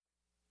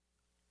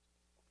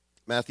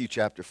Matthew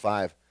chapter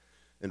 5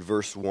 and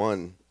verse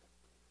 1.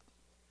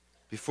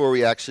 Before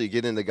we actually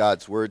get into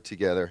God's word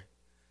together,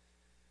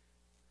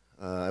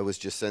 I was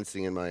just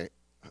sensing in my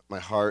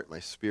heart, my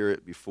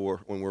spirit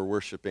before when we're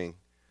worshiping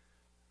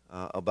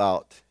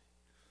about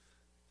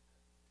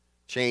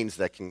chains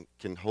that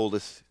can hold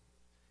us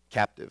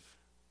captive.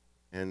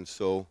 And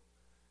so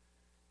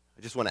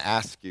I just want to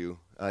ask you,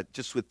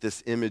 just with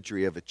this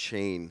imagery of a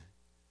chain,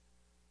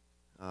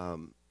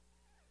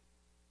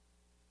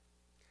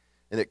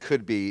 and it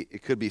could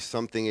be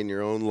something in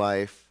your own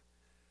life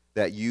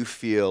that you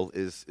feel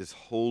is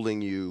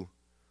holding you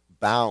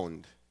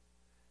bound,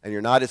 and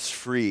you're not as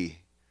free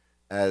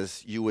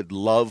as you would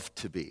love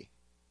to be.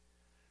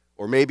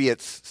 Or maybe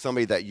it's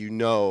somebody that you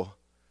know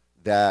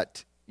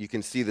that you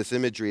can see this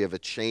imagery of a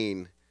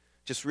chain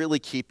just really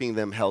keeping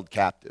them held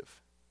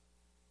captive.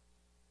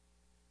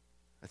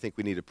 I think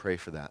we need to pray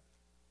for that.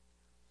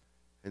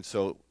 And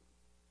so,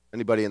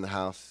 anybody in the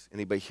house,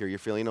 anybody here, you're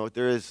feeling,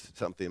 there is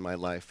something in my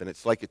life, and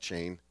it's like a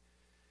chain.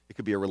 It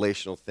could be a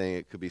relational thing.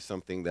 It could be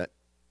something that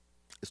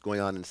is going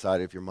on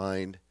inside of your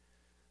mind.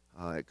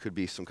 It could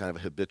be some kind of a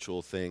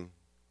habitual thing.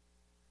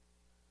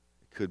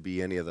 It could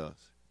be any of those.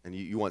 And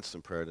you want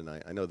some prayer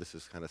tonight. I know this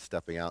is kind of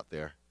stepping out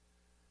there,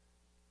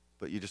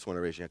 but you just want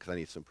to raise your hand because I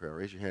need some prayer.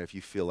 Raise your hand if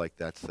you feel like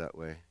that's that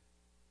way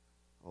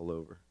all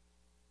over.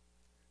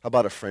 How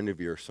about a friend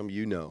of yours, some of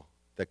you know,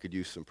 that could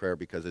use some prayer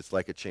because it's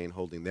like a chain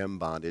holding them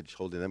bondage,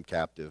 holding them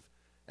captive,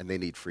 and they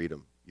need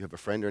freedom. You have a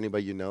friend or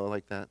anybody you know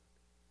like that?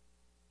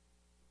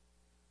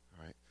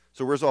 All right.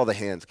 So where's all the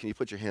hands? Can you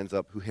put your hands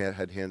up? Who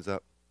had hands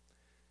up?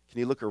 Can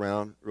you look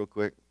around real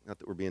quick? Not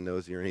that we're being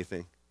nosy or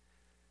anything.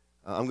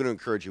 I'm going to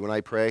encourage you. When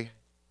I pray,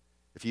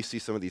 if you see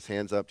some of these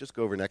hands up, just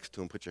go over next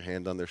to them, put your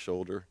hand on their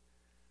shoulder.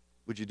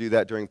 Would you do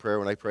that during prayer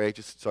when I pray?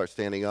 Just start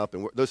standing up.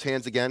 And those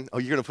hands again,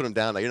 you're going to put them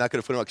down now. You're not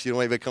going to put them up because you don't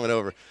want anybody coming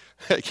over.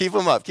 Keep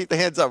them up. Keep the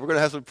hands up. We're going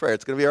to have some prayer.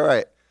 It's going to be all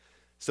right.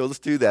 So let's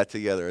do that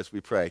together as we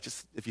pray.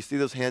 Just if you see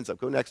those hands up,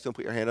 go next to them,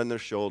 put your hand on their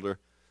shoulder.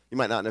 You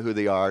might not know who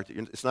they are.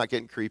 It's not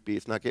getting creepy.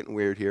 It's not getting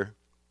weird here.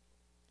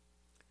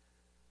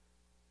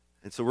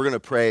 And so we're going to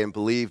pray and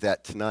believe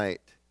that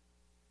tonight.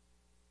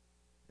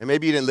 And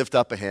maybe you didn't lift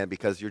up a hand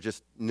because you're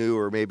just new,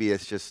 or maybe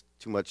it's just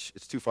too much,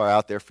 it's too far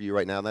out there for you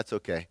right now, and that's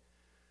okay.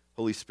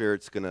 Holy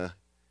Spirit's going to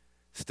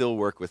still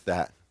work with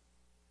that.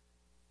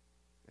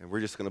 And we're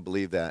just going to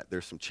believe that.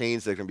 There's some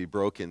chains that are going to be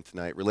broken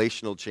tonight,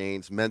 relational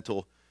chains,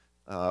 mental,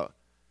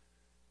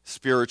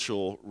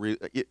 spiritual.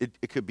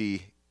 It could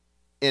be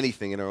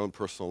anything in our own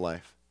personal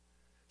life.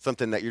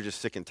 Something that you're just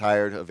sick and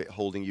tired of it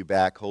holding you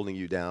back, holding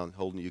you down,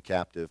 holding you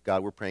captive.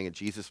 God, we're praying in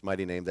Jesus'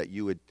 mighty name that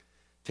you would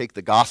take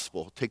the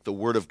gospel, take the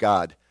word of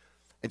God,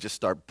 and just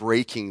start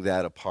breaking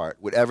that apart,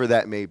 whatever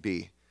that may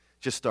be.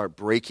 Just start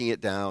breaking it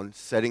down,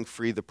 setting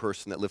free the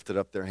person that lifted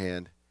up their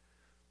hand.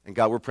 And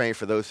God, we're praying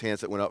for those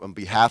hands that went up on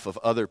behalf of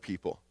other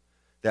people,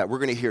 that we're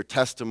going to hear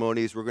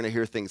testimonies, we're going to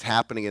hear things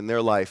happening in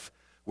their life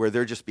where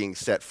they're just being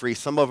set free.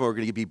 Some of them are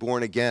going to be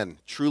born again,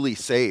 truly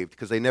saved,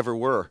 because they never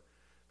were.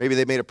 Maybe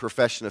they made a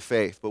profession of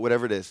faith, but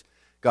whatever it is,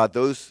 God,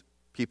 those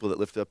people that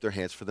lift up their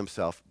hands for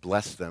themselves,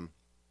 bless them,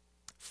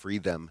 free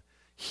them,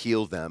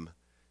 heal them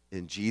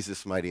in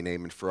Jesus' mighty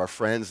name. And for our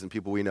friends and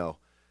people we know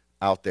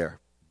out there,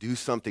 do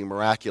something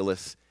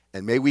miraculous,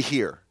 and may we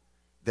hear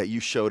that you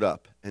showed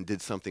up and did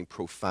something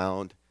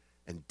profound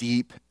and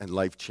deep and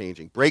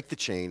life-changing. Break the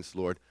chains,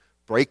 Lord.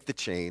 Break the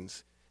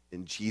chains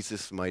in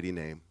Jesus' mighty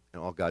name.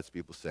 And all God's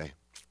people say,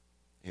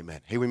 amen.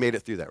 Hey, we made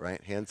it through that,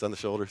 right? Hands on the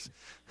shoulders.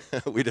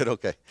 We did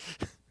okay.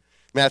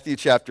 Matthew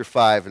chapter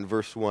 5 and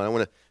verse 1. I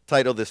want to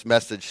title this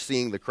message,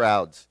 Seeing the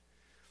Crowds.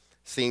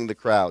 Seeing the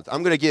Crowds.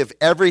 I'm going to give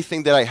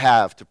everything that I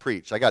have to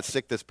preach. I got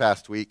sick this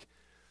past week,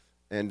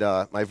 and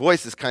my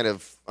voice is kind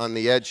of on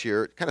the edge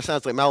here. It kind of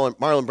sounds like Marlon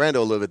Brando a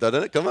little bit,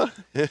 doesn't it? Come on.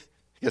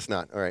 Guess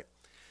not. All right.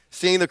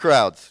 Seeing the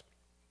crowds.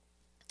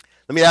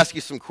 Let me ask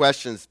you some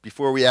questions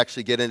before we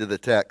actually get into the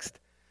text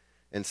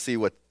and see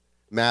what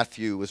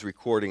Matthew was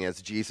recording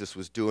as Jesus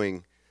was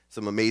doing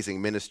some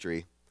amazing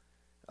ministry.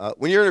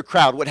 When you're in a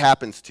crowd, what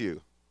happens to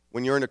you?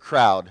 When you're in a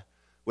crowd,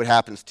 what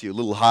happens to you?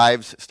 Little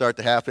hives start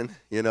to happen,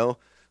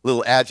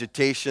 little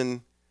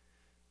agitation.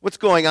 What's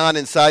going on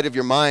inside of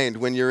your mind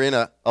when you're in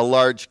a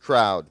large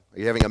crowd? Are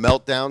you having a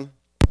meltdown?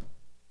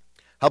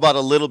 How about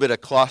a little bit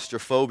of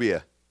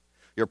claustrophobia?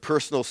 Your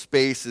personal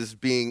space is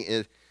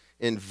being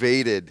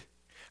invaded.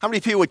 How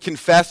many people would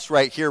confess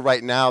right here,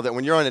 right now, that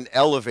when you're on an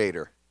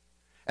elevator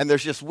and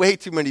there's just way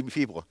too many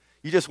people,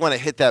 you just want to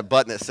hit that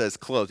button that says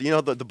close? You know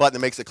the button that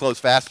makes it close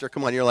faster?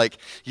 Come on, you're like,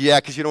 yeah,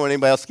 because you don't want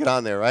anybody else to get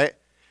on there, right?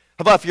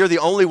 How about if you're the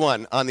only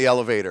one on the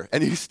elevator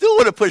and you still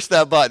want to push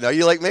that button? Are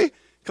you like me?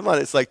 Come on,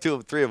 it's like 2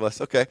 or 3 of us.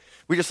 Okay.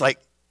 We just like,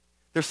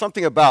 there's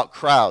something about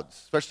crowds,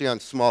 especially in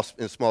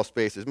small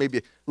spaces, maybe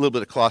a little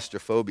bit of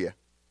claustrophobia.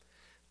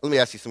 Let me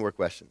ask you some more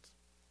questions.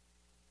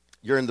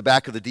 You're in the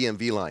back of the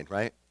DMV line,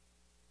 right?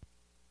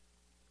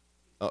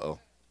 Uh-oh.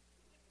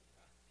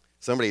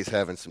 Somebody's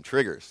having some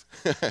triggers.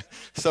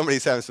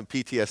 Somebody's having some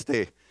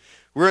PTSD.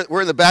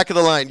 We're in the back of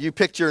the line. You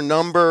picked your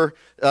number.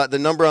 The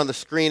number on the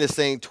screen is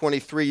saying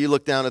 23. You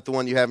look down at the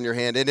one you have in your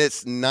hand, and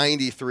it's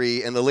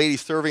 93. And the lady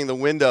serving the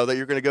window that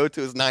you're going to go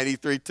to is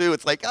 93 too.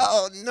 It's like,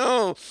 oh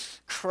no,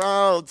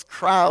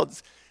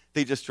 crowds.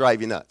 They just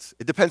drive you nuts.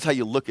 It depends how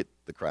you look at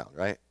the crowd,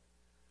 right?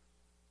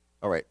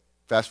 All right,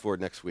 fast forward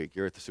next week.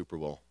 You're at the Super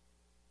Bowl.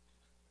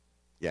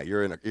 Yeah,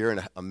 you're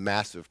in a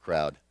massive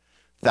crowd.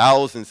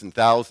 Thousands and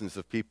thousands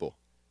of people.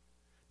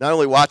 Not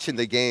only watching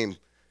the game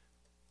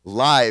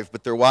live,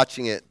 but they're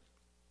watching it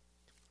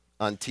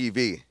on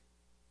TV.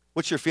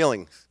 What's your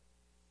feelings?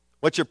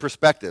 What's your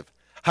perspective?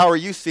 How are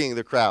you seeing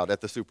the crowd at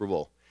the Super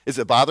Bowl? Is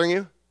it bothering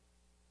you?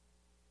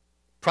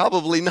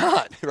 Probably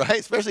not, right?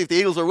 Especially if the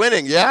Eagles are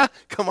winning. Yeah?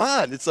 Come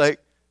on. It's like,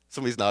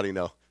 somebody's nodding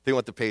no. They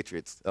want the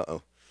Patriots.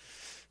 Uh-oh.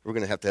 We're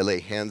going to have to lay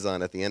hands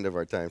on at the end of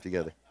our time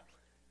together.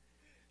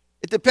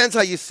 It depends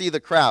how you see the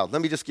crowd.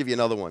 Let me just give you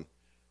another one.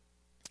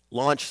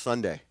 Launch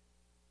Sunday,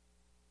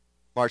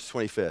 March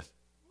 25th.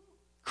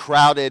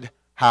 Crowded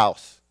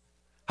house.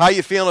 How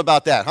you feeling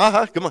about that?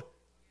 Huh? Come on.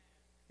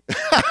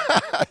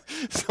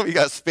 Some of you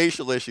got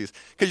spatial issues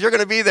because you're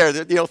going to be there.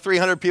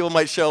 300 people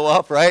might show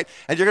up, right?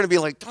 And you're going to be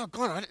like,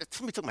 doggone,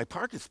 somebody took my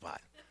parking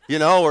spot,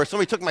 or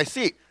somebody took my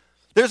seat.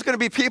 There's going to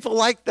be people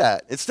like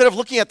that. Instead of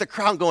looking at the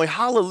crowd going,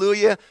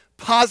 hallelujah,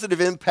 positive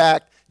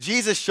impact,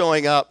 Jesus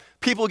showing up,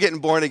 people getting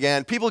born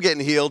again, people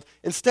getting healed.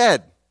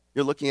 Instead,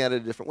 you're looking at it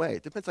a different way.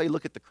 It depends how you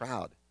look at the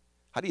crowd.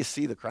 How do you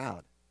see the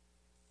crowd?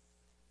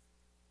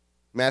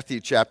 Matthew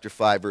chapter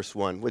 5, verse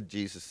 1. What did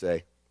Jesus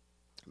say?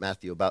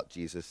 Matthew, about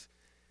Jesus.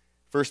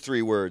 First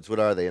three words, what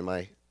are they in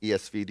my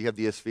ESV? Do you have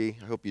the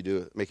ESV? I hope you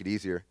do. Make it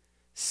easier.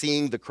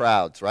 Seeing the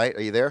crowds, right?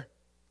 Are you there?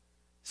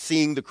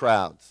 Seeing the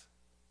crowds.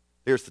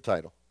 Here's the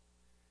title.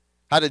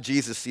 How did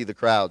Jesus see the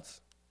crowds?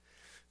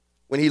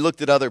 When he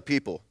looked at other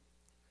people,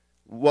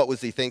 what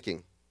was he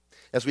thinking?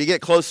 As we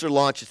get closer to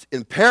launch, it's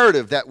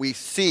imperative that we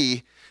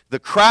see the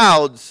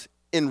crowds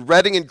in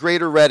Redding and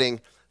Greater Redding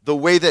the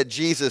way that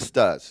Jesus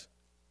does.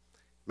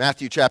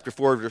 Matthew chapter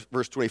 4,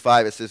 verse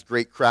 25, it says,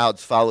 great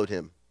crowds followed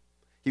him.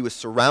 He was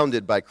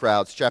surrounded by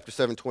crowds. Chapter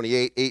 7,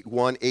 28, 8,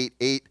 1, 8,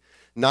 8,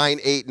 9,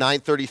 8, 9,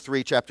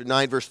 33, chapter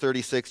 9, verse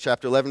 36,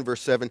 chapter 11,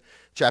 verse 7,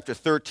 chapter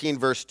 13,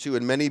 verse 2,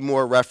 and many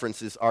more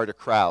references are to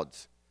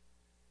crowds.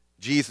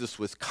 Jesus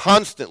was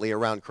constantly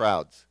around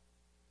crowds,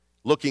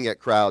 looking at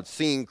crowds,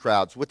 seeing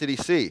crowds. What did he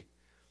see?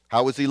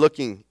 How was he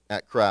looking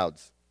at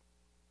crowds?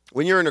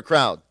 When you're in a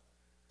crowd,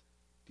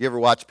 do you ever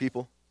watch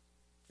people?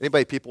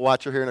 Anybody people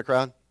watcher here in a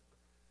crowd?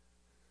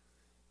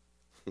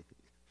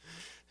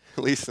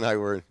 Lisa and I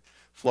were in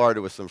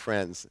Florida with some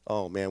friends.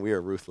 Oh man, we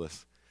are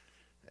ruthless.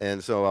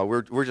 And so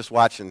we're just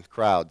watching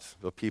crowds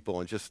of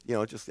people and just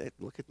hey,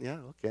 look at, yeah,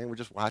 okay. We're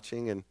just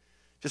watching and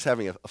just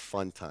having a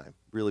fun time,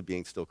 really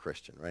being still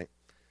Christian, right?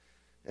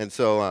 And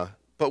so,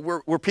 but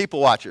we're people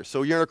watchers.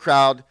 So you're in a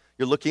crowd,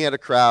 you're looking at a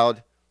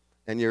crowd,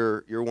 and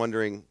you're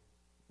wondering,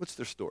 what's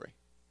their story?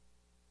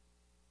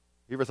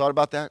 You ever thought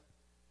about that?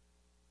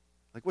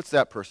 Like, what's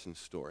that person's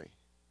story?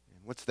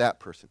 And what's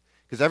that person?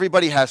 Because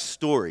everybody has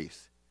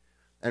stories.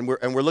 And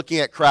we're looking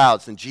at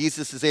crowds, and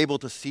Jesus is able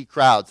to see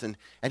crowds, and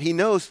he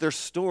knows their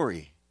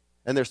story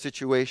and their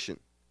situation.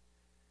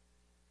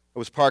 I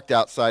was parked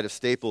outside of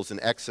Staples in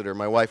Exeter.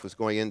 My wife was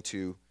going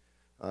into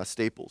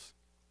Staples.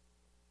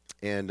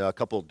 And a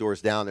couple of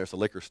doors down, there's a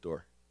liquor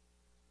store.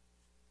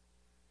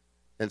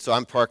 And so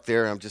I'm parked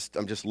there, and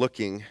I'm just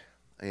looking,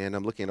 and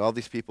I'm looking at all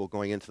these people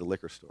going into the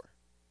liquor store.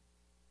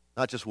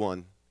 Not just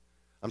one.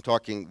 I'm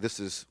talking,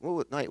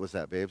 what night was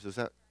that, babes?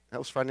 That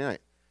was Friday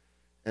night.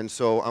 And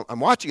so I'm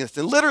watching this,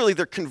 and literally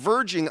they're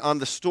converging on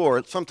the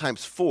store,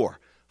 sometimes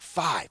 4,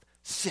 5,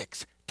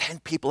 6, 10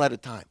 people at a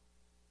time.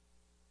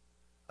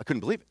 I couldn't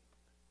believe it.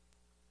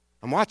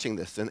 I'm watching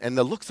this, and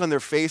the looks on their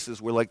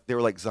faces were like, they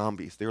were like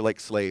zombies. They were like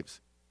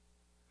slaves.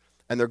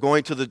 And they're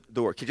going to the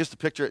door. Just to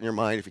picture it in your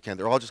mind if you can.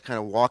 They're all just kind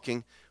of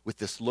walking with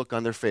this look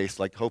on their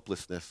face like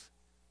hopelessness.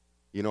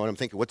 You know what I'm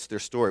thinking? What's their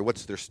story?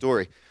 What's their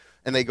story?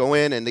 And they go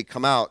in and they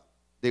come out.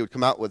 They would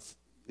come out with,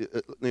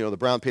 the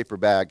brown paper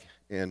bag,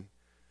 and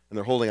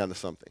they're holding on to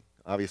something.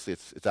 Obviously,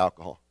 it's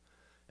alcohol.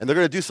 And they're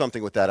going to do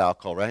something with that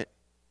alcohol, right?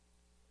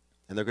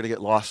 And they're going to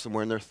get lost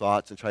somewhere in their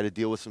thoughts and try to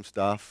deal with some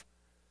stuff.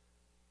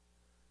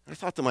 And I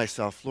thought to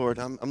myself, Lord,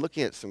 I'm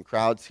looking at some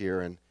crowds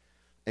here, and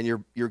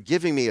you're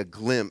giving me a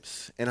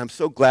glimpse. And I'm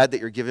so glad that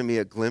you're giving me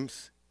a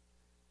glimpse,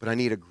 but I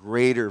need a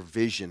greater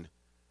vision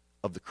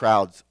of the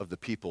crowds of the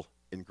people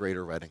in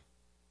Greater Redding.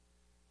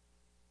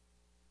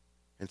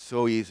 And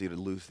so easy to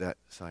lose that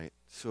sight.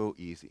 So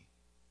easy.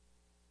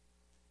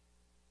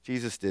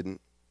 Jesus didn't.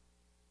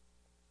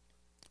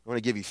 I want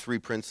to give you 3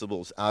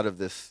 principles out of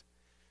this,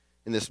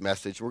 in this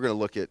message. We're going to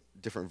look at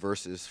different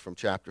verses from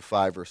chapter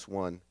 5, verse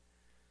 1,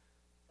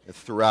 and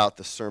throughout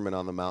the Sermon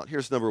on the Mount.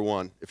 Here's number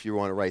 1, if you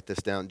want to write this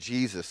down.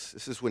 Jesus,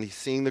 this is when he's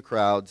seeing the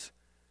crowds.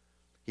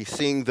 He's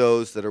seeing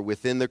those that are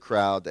within the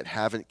crowd that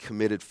haven't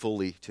committed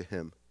fully to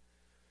him.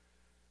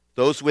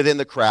 Those within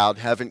the crowd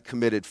haven't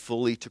committed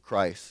fully to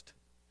Christ.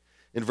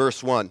 In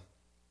verse 1,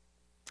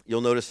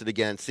 you'll notice it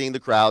again. Seeing the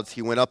crowds,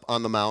 he went up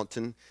on the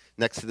mountain.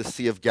 next to the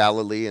Sea of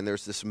Galilee, and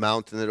there's this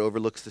mountain that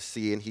overlooks the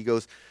sea, and he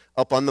goes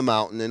up on the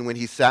mountain, and when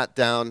he sat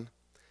down,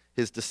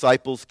 his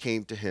disciples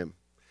came to him.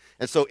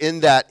 And so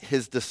in that,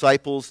 his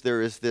disciples,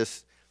 there is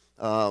this,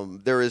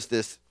 I'm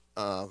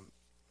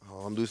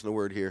losing the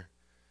word here.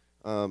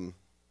 It's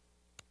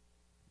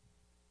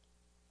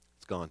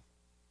gone.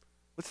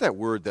 What's that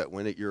word that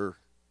when you're,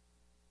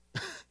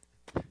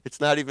 it's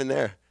not even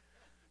there.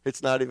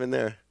 It's not even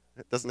there.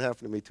 It doesn't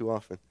happen to me too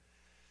often.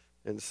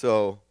 And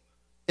so,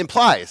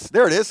 implies.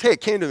 There it is. Hey,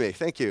 it came to me.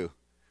 Thank you.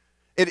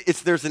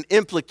 There's an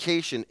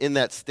implication in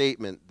that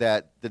statement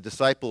that the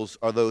disciples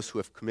are those who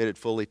have committed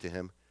fully to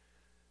him.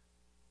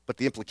 But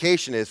the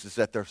implication is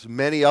that there's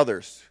many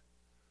others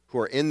who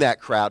are in that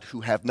crowd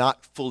who have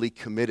not fully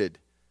committed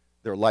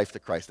their life to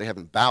Christ. They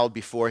haven't bowed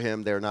before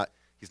him.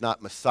 He's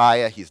not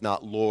Messiah. He's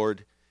not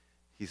Lord.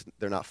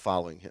 They're not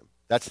following him.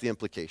 That's the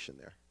implication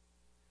there.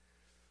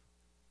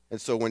 And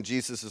so when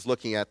Jesus is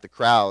looking at the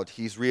crowd,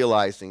 he's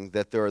realizing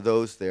that there are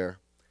those there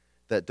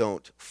that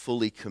don't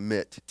fully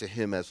commit to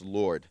him as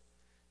Lord.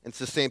 And it's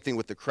the same thing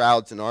with the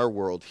crowds in our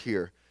world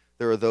here.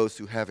 There are those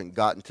who haven't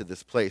gotten to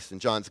this place. In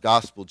John's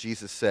gospel,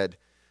 Jesus said,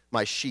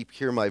 "My sheep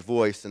hear my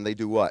voice," and they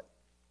do what?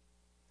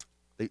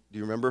 Do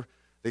you remember?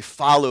 They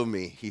follow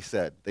me, he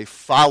said. They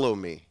follow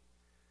me.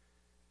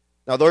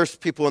 Now, there's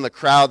people in the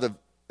crowd of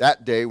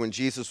that day when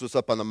Jesus was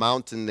up on the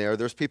mountain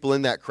there's people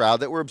in that crowd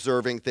that were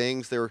observing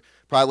things. They were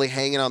probably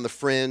hanging on the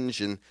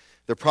fringe, and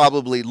they're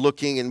probably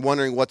looking and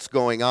wondering what's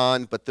going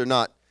on, but they're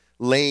not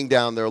laying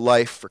down their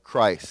life for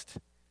Christ.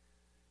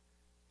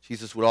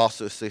 Jesus would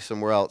also say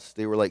somewhere else,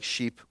 they were like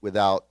sheep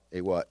without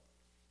a what?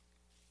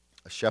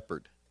 A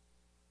shepherd.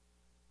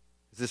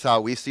 Is this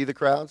how we see the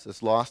crowds,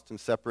 as lost and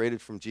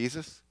separated from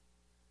Jesus?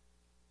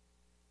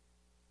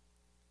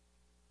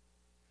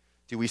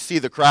 Do we see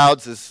the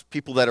crowds as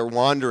people that are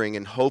wandering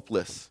and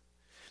hopeless?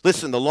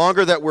 Listen, the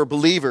longer that we're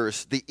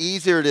believers, the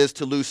easier it is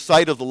to lose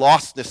sight of the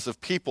lostness of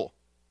people.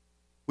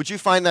 Would you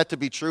find that to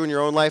be true in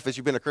your own life as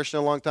you've been a Christian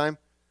a long time?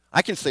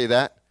 I can say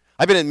that.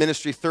 I've been in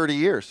ministry 30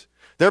 years.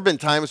 There have been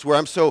times where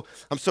I'm so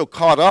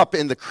caught up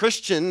in the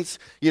Christians,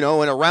 and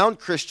around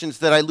Christians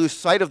that I lose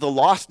sight of the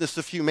lostness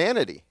of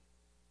humanity.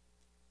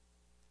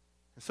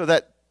 And so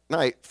that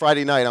night,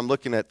 Friday night, I'm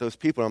looking at those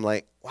people, and I'm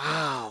like,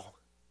 wow,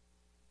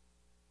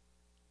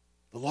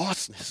 the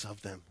lostness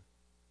of them.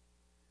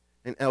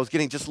 And I was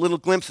getting just little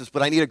glimpses,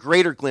 but I need a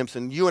greater glimpse,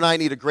 and you and I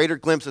need a greater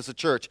glimpse as a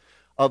church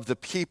of the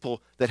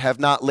people that have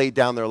not laid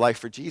down their life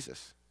for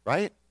Jesus,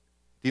 right?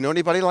 Do you know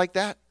anybody like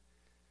that?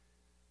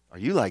 Are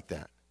you like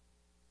that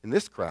in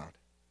this crowd?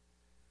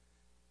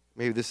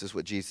 Maybe this is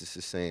what Jesus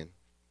is saying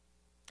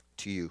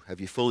to you. Have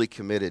you fully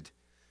committed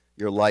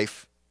your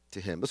life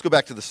to him? Let's go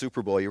back to the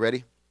Super Bowl. You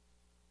ready?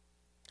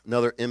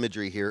 Another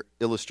imagery here,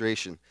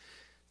 illustration.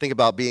 Think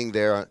about being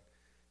there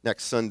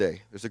next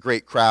Sunday. There's a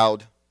great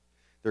crowd.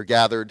 They're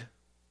gathered.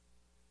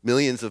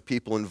 Millions of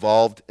people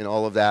involved in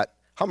all of that.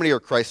 How many are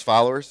Christ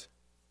followers?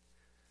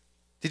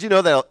 Did you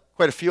know that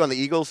quite a few on the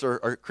Eagles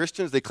are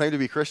Christians? They claim to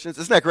be Christians.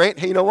 Isn't that great?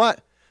 Hey, you know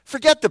what?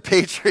 Forget the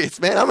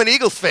Patriots, man. I'm an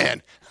Eagles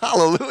fan.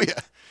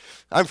 Hallelujah.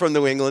 I'm from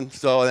New England,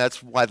 so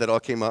that's why that all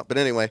came up. But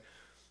anyway,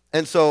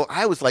 and so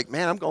I was like,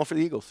 man, I'm going for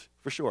the Eagles,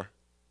 for sure.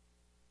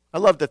 I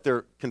love that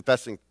they're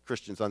confessing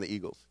Christians on the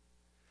Eagles.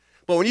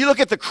 But when you look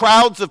at the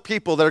crowds of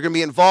people that are going to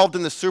be involved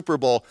in the Super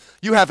Bowl,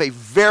 you have a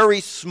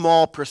very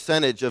small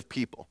percentage of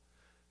people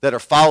that are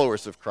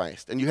followers of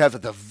Christ. And you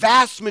have the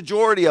vast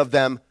majority of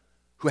them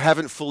who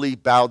haven't fully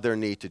bowed their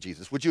knee to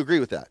Jesus. Would you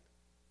agree with that?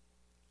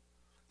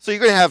 So you're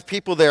going to have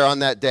people there on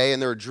that day,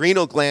 and their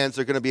adrenal glands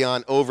are going to be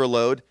on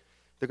overload.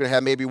 They're going to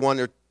have maybe one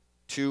or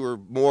two or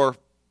more,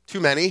 too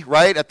many,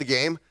 right, at the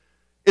game.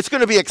 It's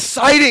going to be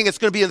exciting. It's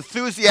going to be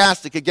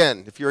enthusiastic.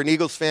 Again, if you're an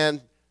Eagles fan,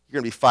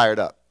 you're going to be fired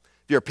up.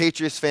 If you're a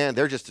Patriots fan,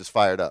 they're just as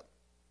fired up.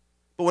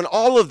 But when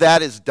all of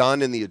that is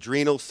done and the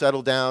adrenals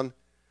settle down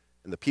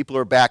and the people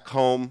are back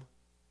home,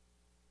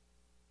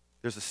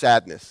 there's a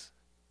sadness.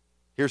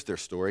 Here's their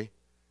story.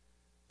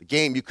 The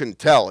game, you couldn't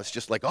tell. It's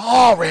just like,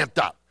 all ramped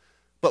up.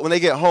 But when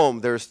they get home,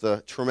 there's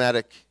the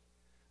traumatic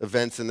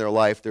events in their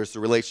life. There's the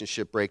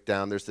relationship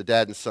breakdown. There's the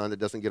dad and son that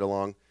doesn't get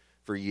along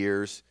for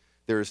years.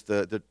 There's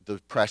the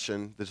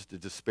depression. There's the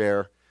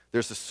despair.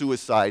 There's the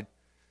suicide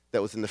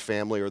that was in the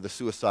family, or the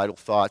suicidal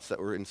thoughts that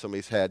were in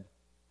somebody's head.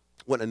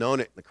 Wouldn't have known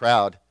it in the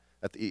crowd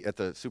at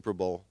the Super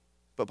Bowl.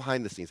 But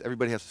behind the scenes,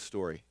 everybody has a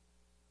story.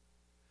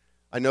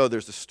 I know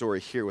there's a story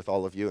here with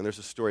all of you, and there's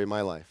a story in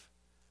my life.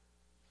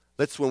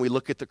 When we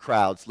look at the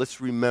crowds,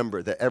 let's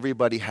remember that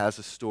everybody has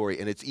a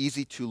story, and it's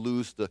easy to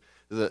lose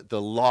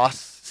the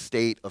lost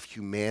state of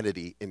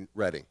humanity in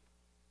Redding.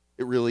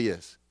 It really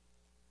is.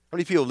 How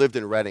many people lived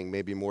in Redding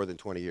maybe more than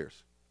 20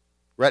 years?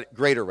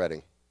 Greater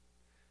Redding.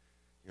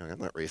 I'm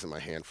not raising my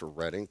hand for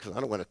Redding because I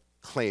don't want to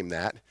claim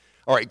that.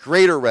 All right,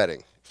 Greater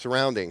Redding,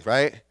 surrounding,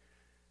 right?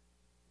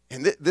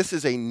 And this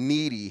is a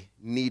needy,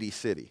 needy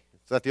city.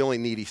 It's not the only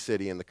needy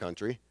city in the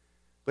country,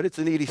 but it's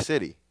a needy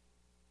city.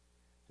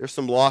 There's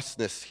some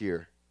lostness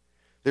here.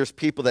 There's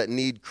people that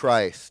need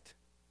Christ.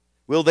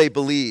 Will they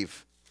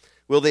believe?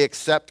 Will they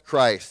accept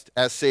Christ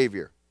as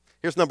Savior?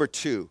 Here's number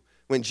 2.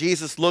 When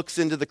Jesus looks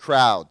into the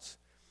crowds,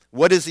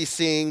 what is he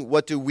seeing?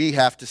 What do we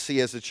have to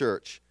see as a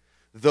church?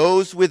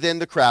 Those within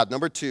the crowd,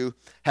 number 2,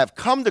 have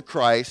come to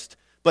Christ,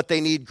 but they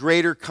need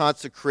greater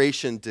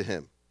consecration to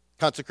him.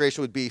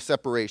 Consecration would be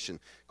separation,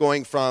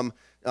 going from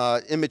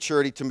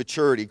immaturity to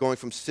maturity, going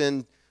from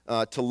sin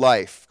to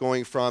life,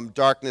 going from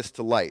darkness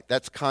to light.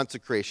 That's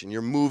consecration.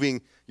 You're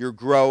moving, you're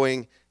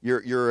growing,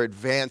 you're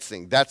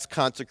advancing. That's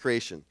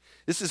consecration.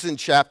 This is in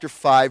chapter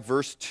 5,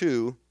 verse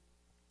 2,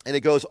 and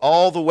it goes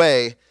all the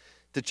way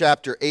to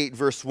chapter 8,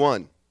 verse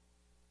 1.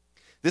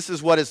 This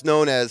is what is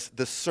known as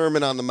the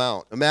Sermon on the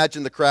Mount.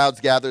 Imagine the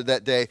crowds gathered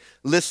that day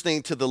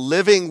listening to the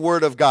living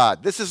Word of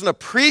God. This isn't a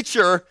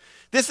preacher.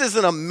 This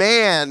isn't a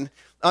man.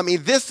 I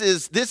mean, this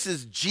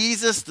is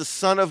Jesus, the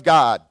Son of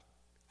God,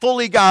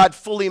 God,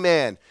 fully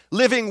man.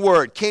 Living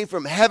Word came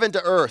from heaven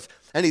to earth,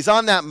 and he's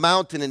on that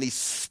mountain, and he's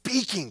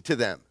speaking to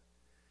them.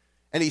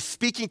 And he's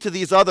speaking to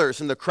these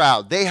others in the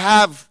crowd. They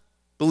have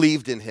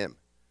believed in him,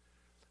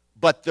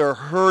 but they're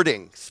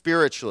hurting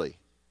spiritually.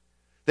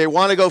 They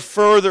want to go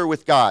further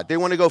with God. They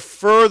want to go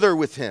further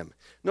with him.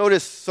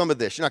 Notice some of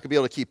this. You're not going to be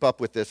able to keep up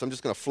with this. I'm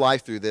just going to fly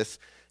through this.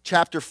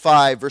 Chapter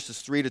 5,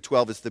 verses 3 to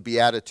 12 is the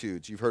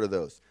Beatitudes. You've heard of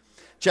those.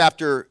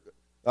 Chapter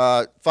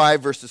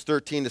 5, verses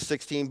 13 to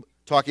 16,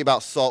 talking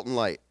about salt and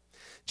light.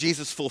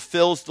 Jesus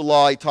fulfills the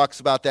law. He talks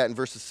about that in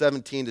verses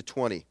 17 to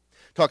 20.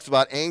 Talks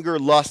about anger,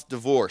 lust,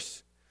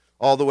 divorce,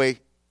 all the way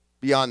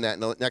beyond that in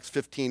the next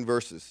 15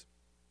 verses.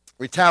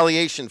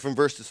 Retaliation from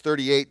verses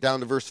 38 down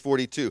to verse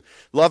 42.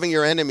 Loving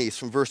your enemies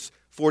from verse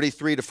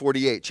 43 to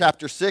 48.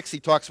 Chapter 6, he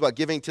talks about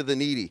giving to the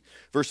needy,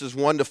 verses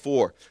 1 to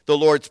 4. The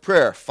Lord's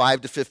Prayer,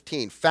 5 to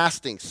 15.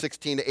 Fasting,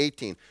 16 to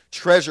 18.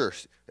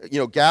 Treasures,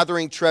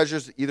 gathering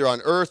treasures either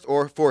on earth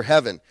or for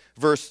heaven,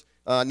 verse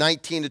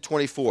 19 to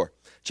 24.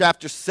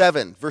 Chapter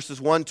 7, verses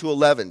 1 to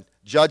 11.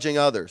 Judging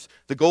others.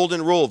 The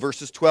Golden Rule,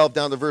 verses 12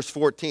 down to verse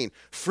 14.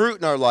 Fruit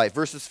in our life,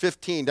 verses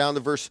 15 down to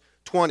verse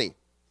 20.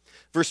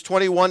 Verse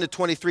 21 to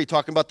 23,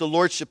 talking about the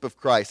lordship of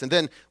Christ. And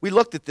then we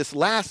looked at this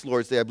last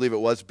Lord's Day, I believe it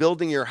was,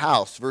 building your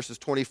house, verses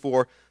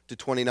 24 to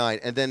 29.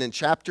 And then in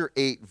chapter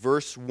 8,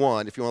 verse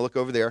 1, if you want to look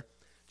over there,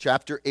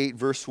 chapter 8,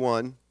 verse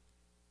 1,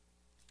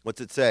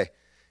 what's it say?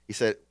 He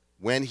said,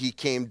 when he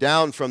came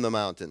down from the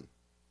mountain,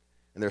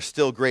 and there's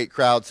still great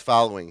crowds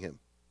following him.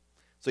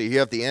 So you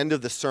have the end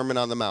of the Sermon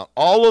on the Mount.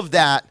 All of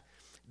that,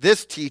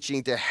 this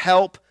teaching to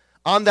help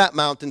on that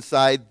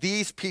mountainside,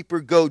 these people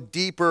go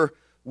deeper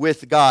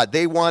with God.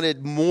 They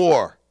wanted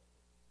more,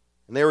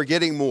 and they were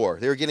getting more.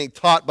 They were getting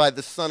taught by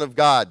the Son of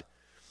God.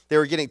 They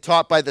were getting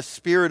taught by the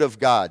Spirit of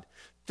God.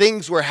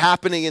 Things were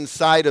happening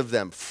inside of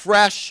them.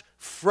 Fresh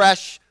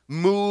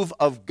move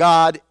of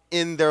God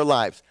in their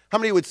lives. How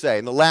many would say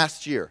in the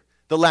last year,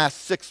 the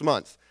last 6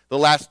 months, the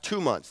last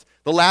 2 months,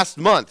 the last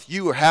month,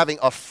 you are having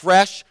a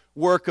fresh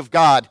work of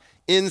God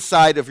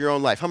inside of your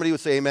own life? How many would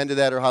say amen to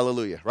that or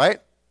hallelujah, right?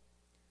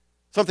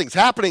 Something's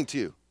happening to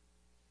you.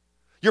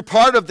 You're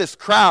part of this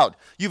crowd.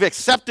 You've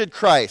accepted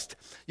Christ,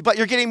 but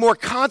you're getting more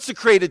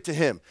consecrated to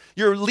him.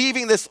 You're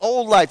leaving this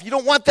old life. You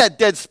don't want that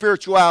dead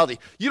spirituality.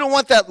 You don't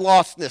want that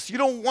lostness. You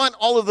don't want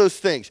all of those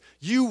things.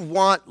 You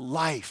want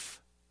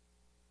life.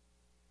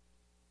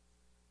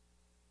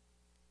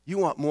 You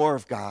want more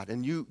of God.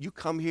 And you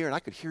come here, and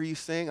I could hear you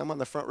sing. I'm on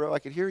the front row. I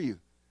could hear you.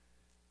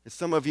 And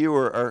some of you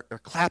are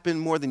clapping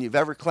more than you've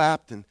ever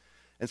clapped, and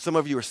some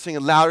of you are singing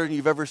louder than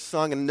you've ever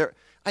sung. And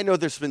I know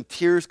there's been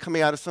tears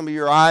coming out of some of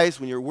your eyes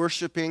when you're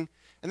worshiping,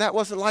 and that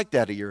wasn't like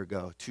that a year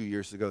ago, 2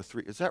 years ago,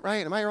 3. Is that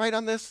right? Am I right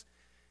on this?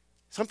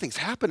 Something's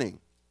happening.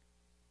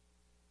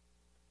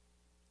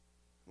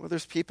 Well,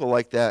 there's people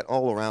like that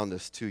all around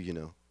us too,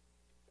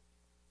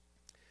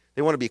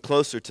 They want to be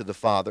closer to the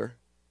Father.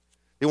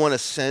 They want to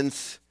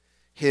sense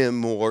him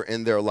more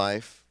in their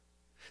life.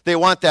 They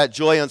want that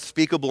joy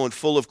unspeakable and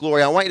full of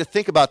glory. I want you to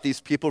think about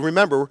these people.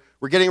 Remember,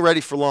 we're getting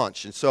ready for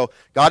launch, and so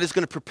God is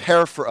going to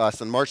prepare for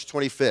us on March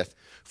 25th.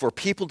 For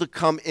people to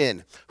come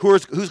in.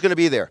 Who's going to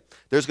be there?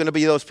 There's going to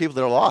be those people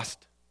that are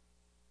lost.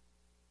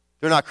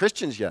 They're not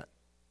Christians yet.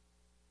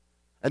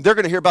 And they're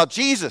going to hear about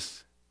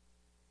Jesus.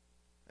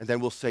 And then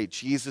we'll say,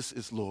 Jesus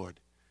is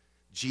Lord.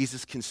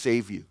 Jesus can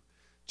save you.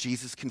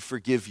 Jesus can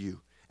forgive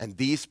you. And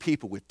these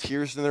people with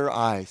tears in their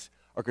eyes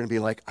are going to be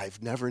like,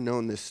 I've never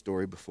known this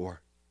story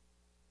before.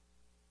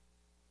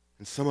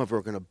 And some of them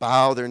are going to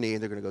bow their knee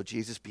and they're going to go,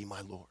 Jesus, be my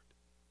Lord.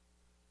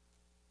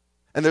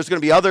 And there's going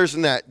to be others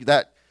in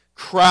that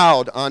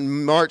crowd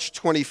on March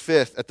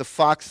 25th at the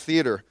Fox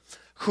Theater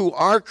who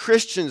are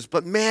Christians,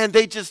 but man,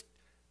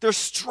 they're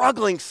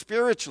struggling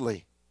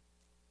spiritually.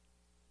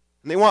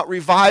 And they want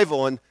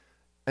revival, and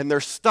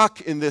they're stuck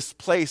in this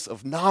place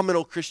of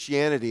nominal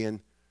Christianity. And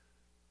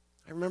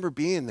I remember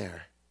being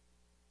there.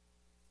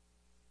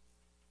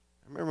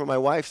 I remember my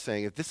wife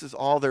saying, if this is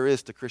all there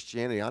is to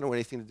Christianity, I don't want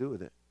anything to do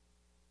with it.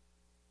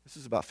 This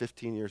is about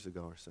 15 years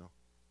ago or so.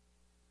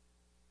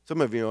 Some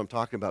of you know what I'm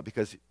talking about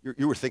because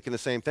you were thinking the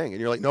same thing.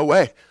 And you're like, no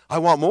way. I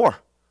want more.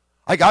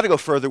 I got to go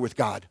further with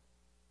God.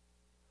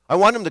 I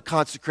want him to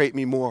consecrate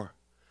me more.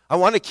 I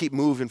want to keep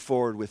moving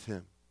forward with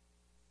him.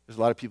 There's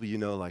a lot of people you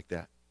know like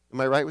that.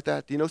 Am I right with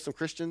that? Do you know some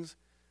Christians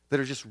that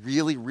are just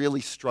really,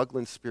 really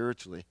struggling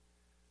spiritually.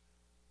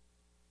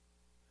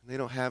 And they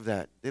don't have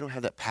that. They don't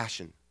have that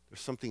passion. There's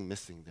something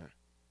missing there.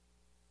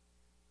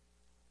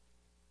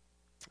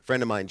 A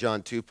friend of mine,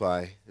 John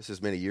Tupai, this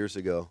is many years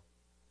ago.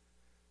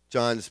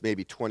 John's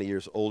maybe 20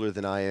 years older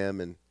than I am,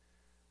 and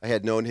I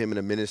had known him in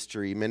a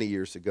ministry many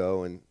years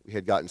ago, and we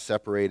had gotten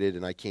separated,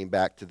 and I came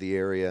back to the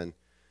area, and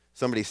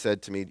somebody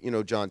said to me,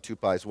 John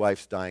Tupai's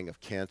wife's dying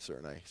of cancer.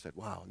 And I said,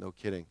 wow, no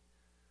kidding.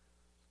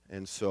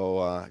 And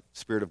so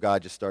Spirit of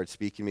God just started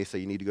speaking to me, so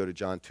you need to go to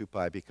John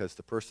Tupai, because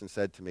the person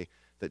said to me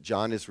that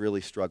John is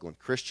really struggling.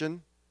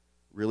 Christian,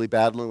 really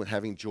battling with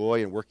having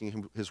joy and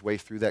working his way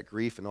through that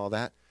grief and all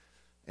that.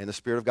 And the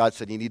Spirit of God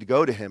said, you need to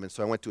go to him. And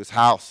so I went to his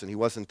house, and he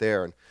wasn't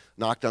there, and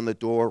knocked on the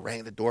door,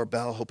 rang the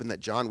doorbell, hoping that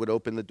John would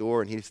open the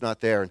door, and he's not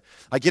there. And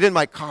I get in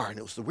my car, and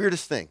it was the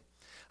weirdest thing.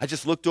 I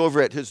just looked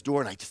over at his door,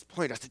 and I just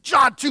pointed. I said,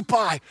 John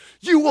Tupai,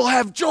 you will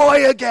have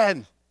joy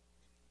again.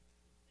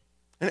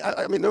 And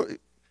I mean, can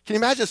you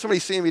imagine somebody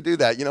seeing me do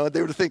that?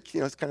 They would think,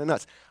 it's kind of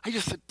nuts. I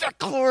just said,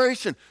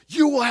 declaration,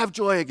 you will have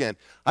joy again.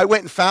 I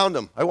went and found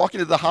him. I walk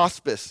into the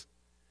hospice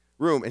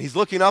room, and he's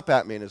looking up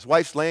at me, and his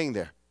wife's laying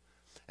there.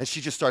 And she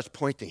just starts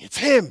pointing. It's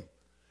him.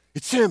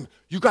 It's him.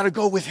 You got to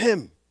go with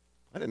him.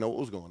 I didn't know what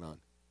was going on.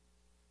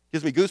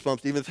 Gives me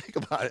goosebumps to even think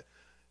about it.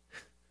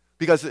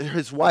 Because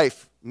his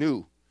wife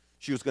knew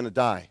she was going to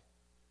die.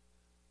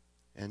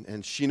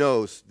 And she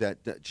knows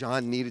that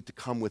John needed to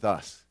come with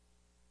us.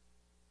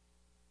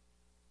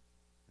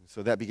 And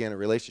so that began a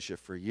relationship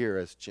for a year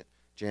as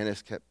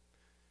Janice kept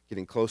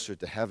getting closer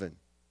to heaven.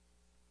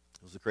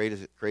 It was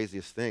the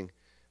craziest thing,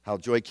 how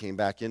joy came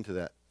back into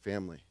that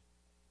family.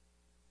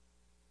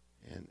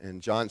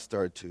 And John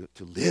started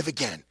to live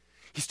again.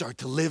 He started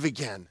to live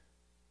again.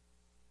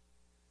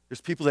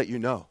 There's people that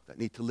that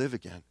need to live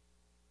again.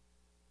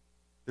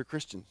 They're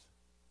Christians.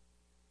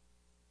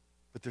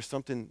 But there's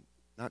something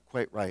not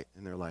quite right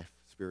in their life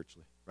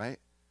spiritually, right?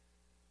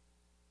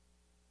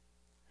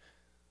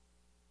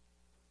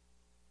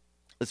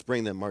 Let's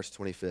bring them March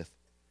 25th.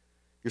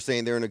 You're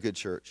saying they're in a good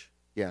church.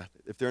 Yeah,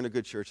 if they're in a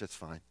good church, that's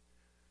fine.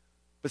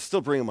 But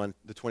still bring them on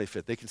the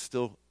 25th. They can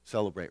still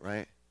celebrate,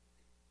 right?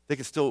 They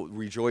can still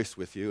rejoice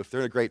with you. If they're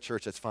in a great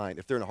church, that's fine.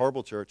 If they're in a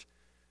horrible church,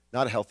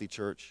 not a healthy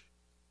church,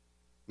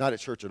 not at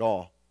church at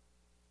all,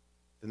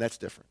 then that's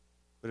different.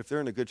 But if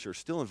they're in a good church,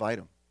 still invite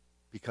them,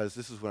 because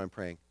this is what I'm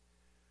praying.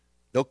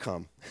 They'll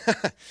come,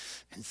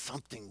 and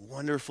something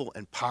wonderful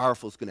and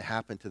powerful is going to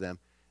happen to them,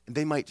 and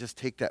they might just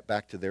take that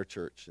back to their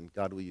church, and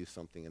God will use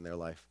something in their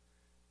life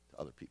to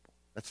other people.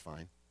 That's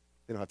fine.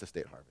 They don't have to stay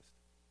at Harvest.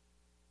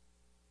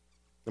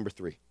 Number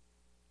 3.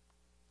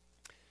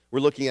 We're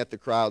looking at the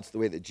crowds the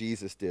way that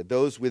Jesus did.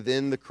 Those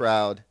within the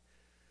crowd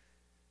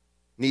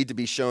need to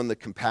be shown the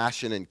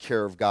compassion and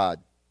care of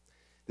God.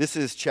 This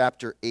is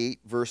chapter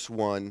 8, verse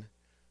 1,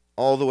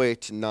 all the way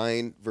to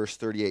 9, verse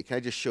 38. Can I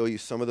just show you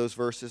some of those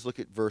verses? Look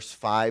at verse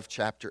 5,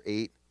 chapter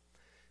 8.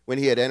 When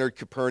he had entered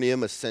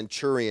Capernaum, a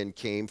centurion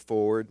came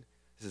forward.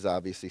 This is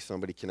obviously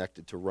somebody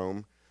connected to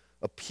Rome,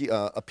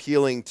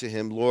 appealing to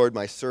him, Lord,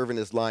 my servant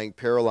is lying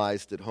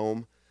paralyzed at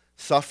home,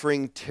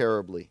 suffering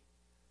terribly.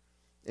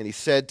 And he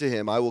said to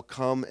him, I will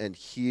come and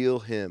heal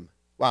him.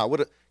 Wow, what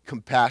a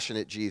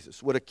compassionate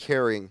Jesus. What a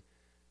caring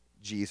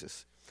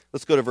Jesus.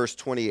 Let's go to verse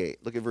 28.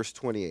 Look at verse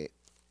 28.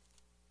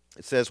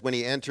 It says, when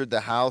he entered the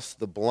house,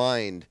 the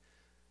blind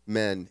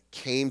men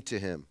came to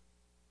him.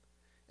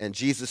 And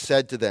Jesus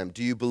said to them,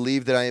 do you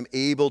believe that I am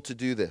able to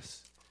do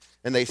this?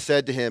 And they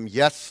said to him,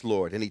 yes,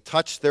 Lord. And he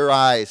touched their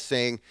eyes,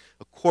 saying,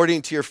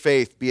 according to your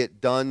faith, be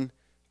it done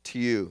to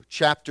you.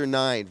 Chapter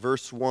 9,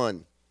 verse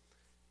 1.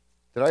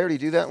 Did I already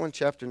do that one?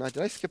 Chapter 9.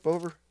 Did I skip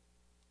over?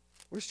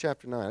 Where's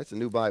chapter 9? That's a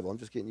new Bible. I'm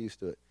just getting used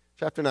to it.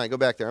 Chapter 9. Go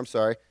back there. I'm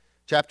sorry.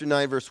 Chapter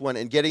 9, verse 1.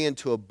 And getting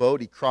into a boat,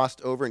 he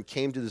crossed over and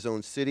came to his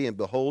own city. And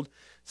behold,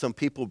 some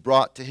people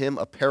brought to him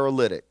a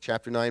paralytic.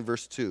 Chapter 9,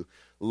 verse 2.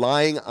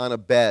 Lying on a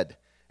bed.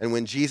 And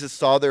when Jesus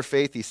saw their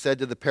faith, he said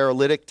to the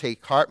paralytic,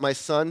 take heart, my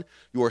son.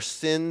 Your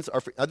sins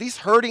are forgiven. Are these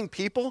hurting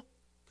people?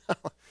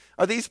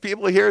 Are these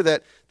people here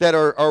that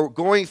are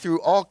going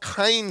through all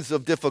kinds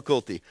of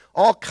difficulty,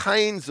 all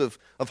kinds of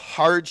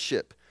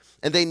hardship?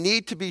 And they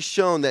need to be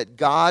shown that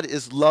God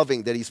is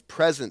loving, that he's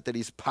present, that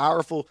he's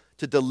powerful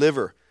to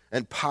deliver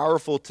and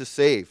powerful to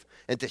save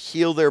and to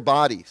heal their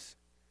bodies.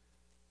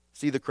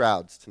 See the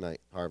crowds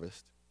tonight,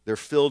 Harvest. They're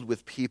filled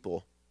with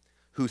people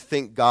who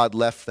think God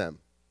left them,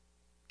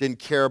 didn't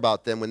care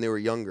about them when they were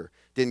younger,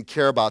 didn't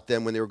care about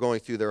them when they were going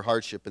through their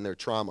hardship and their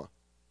trauma.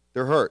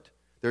 They're hurt,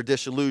 they're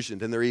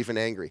disillusioned, and they're even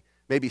angry.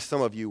 Maybe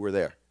some of you were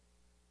there.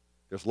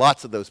 There's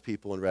lots of those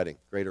people in Redding,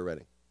 Greater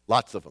Redding.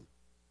 Lots of them.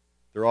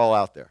 They're all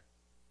out there.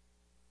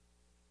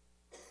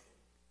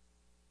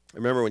 I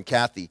remember when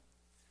Kathy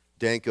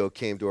Danko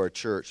came to our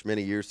church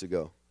many years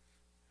ago.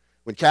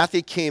 When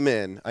Kathy came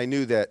in, I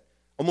knew that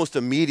almost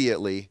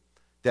immediately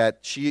that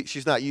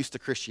she's not used to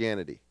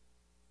Christianity.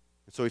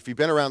 And so if you've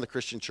been around the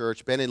Christian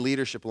church, been in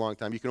leadership a long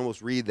time, you can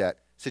almost read that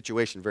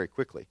situation very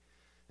quickly.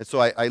 And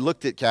so I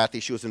looked at Kathy.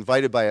 She was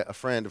invited by a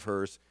friend of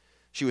hers.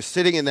 She was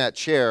sitting in that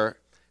chair,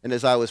 and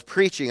as I was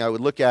preaching, I would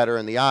look at her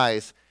in the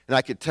eyes, And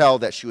I could tell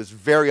that she was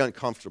very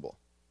uncomfortable.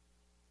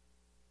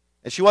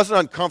 And she wasn't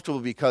uncomfortable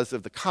because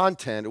of the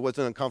content. It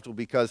wasn't uncomfortable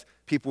because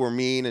people were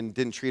mean and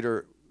didn't treat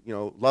her,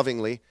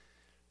 lovingly.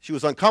 She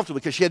was uncomfortable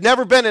because she had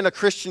never been in a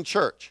Christian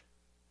church.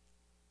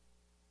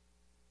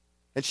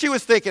 And she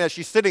was thinking as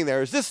she's sitting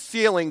there, is this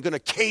ceiling going to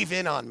cave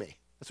in on me?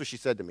 That's what she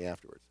said to me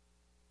afterwards.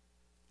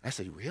 I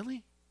said,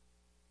 really?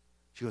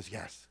 She goes,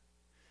 yes.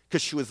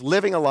 Because she was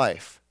living a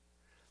life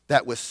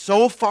that was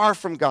so far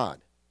from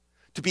God.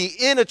 To be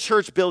in a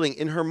church building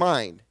in her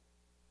mind,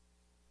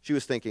 she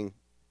was thinking,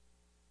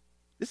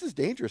 this is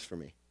dangerous for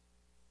me.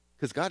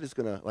 Because God is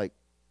going to,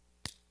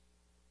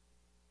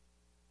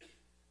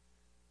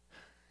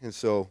 And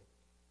so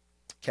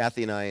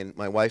Kathy and I and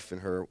my wife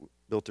and her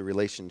built a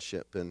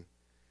relationship. And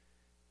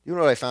you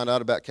know what I found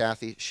out about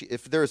Kathy?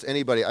 If there's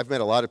anybody, I've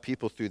met a lot of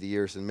people through the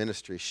years in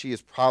ministry. She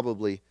is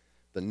probably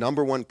the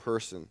number one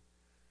person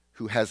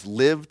who has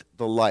lived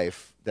the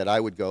life that I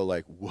would go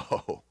like,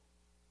 whoa.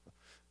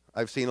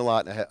 I've seen a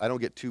lot, and I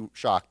don't get too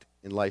shocked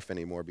in life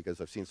anymore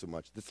because I've seen so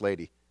much. This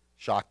lady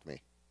shocked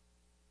me.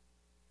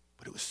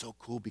 But it was so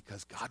cool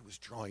because God was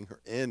drawing her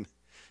in,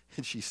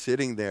 and she's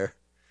sitting there,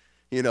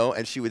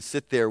 and she would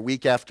sit there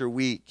week after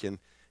week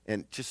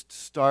and just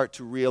start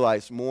to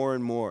realize more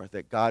and more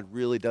that God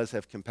really does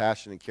have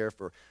compassion and care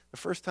for her. The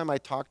first time I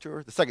talked to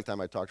her, the second time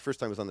I talked,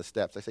 first time was on the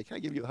steps. I said, can I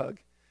give you a hug?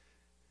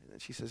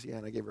 And she says, yeah,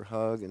 and I gave her a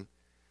hug.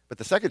 But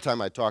the second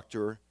time I talked to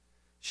her,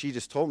 she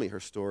just told me her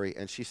story,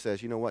 and she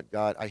says, you know what,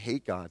 God, I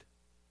hate God.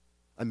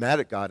 I'm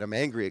mad at God. I'm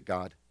angry at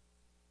God.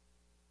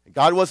 And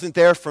God wasn't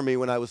there for me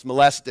when I was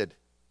molested.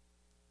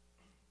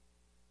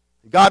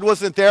 God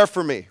wasn't there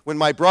for me when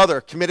my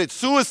brother committed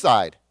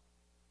suicide.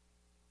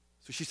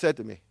 So she said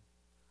to me,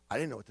 I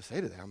didn't know what to say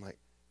to that. I'm like,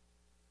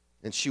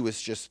 and she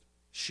was just,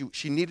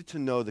 she needed to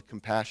know the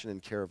compassion and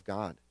care of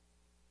God.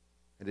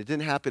 And it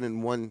didn't happen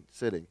in one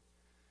sitting,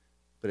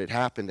 but it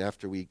happened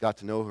after we got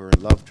to know her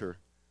and loved her.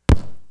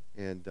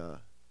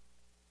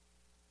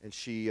 And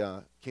she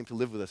came to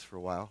live with us for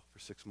a while, for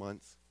 6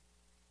 months.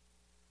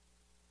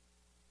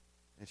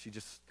 And she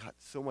just got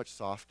so much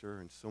softer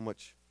and so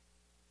much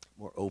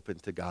more open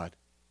to God.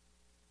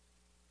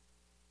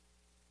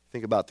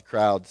 Think about the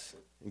crowds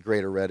in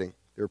Greater Redding.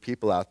 There are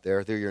people out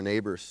there. They're your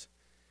neighbors.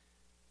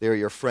 They're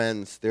your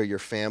friends. They're your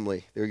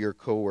family. They're your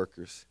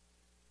coworkers.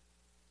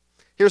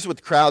 Here's what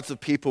the crowds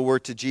of people were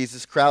to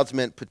Jesus. Crowds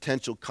meant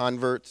potential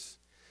converts.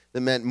 They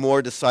meant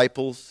more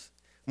disciples,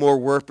 more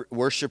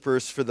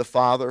worshipers for the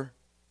Father.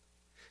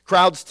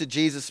 Crowds to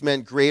Jesus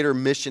meant greater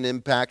mission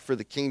impact for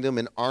the kingdom,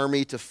 an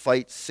army to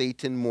fight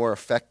Satan more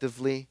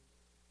effectively.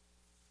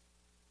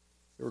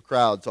 There were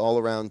crowds all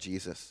around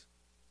Jesus.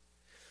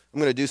 I'm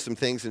going to do some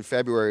things in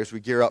February as we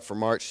gear up for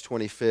March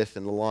 25th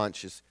and the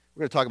launch. We're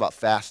going to talk about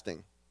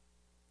fasting.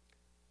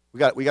 We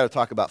got to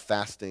talk about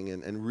fasting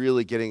and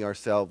really getting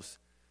ourselves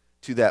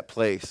to that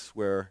place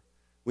where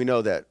we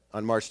know that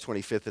on March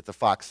 25th at the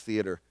Fox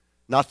Theater,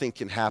 nothing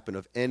can happen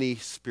of any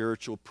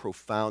spiritual,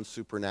 profound,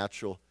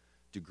 supernatural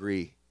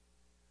degree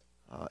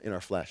in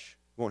our flesh.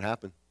 It won't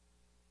happen.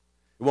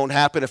 It won't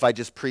happen if I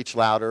just preach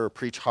louder or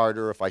preach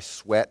harder, or if I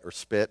sweat or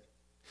spit.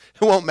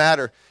 It won't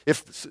matter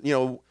if,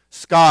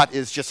 Scott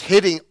is just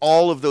hitting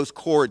all of those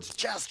chords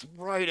just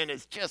right and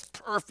it's just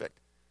perfect.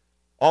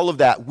 All of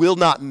that will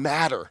not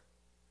matter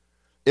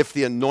if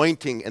the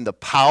anointing and the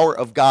power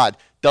of God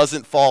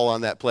doesn't fall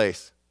on that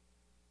place.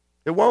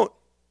 It won't.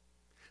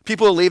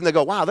 People will leave and they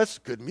go, wow, that's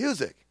good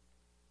music.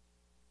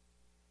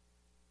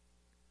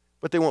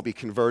 But they won't be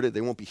converted.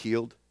 They won't be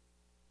healed.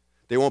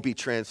 They won't be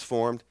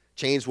transformed.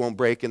 Chains won't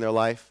break in their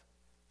life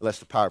unless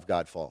the power of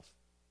God falls,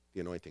 the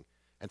anointing.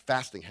 And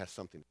fasting has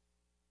something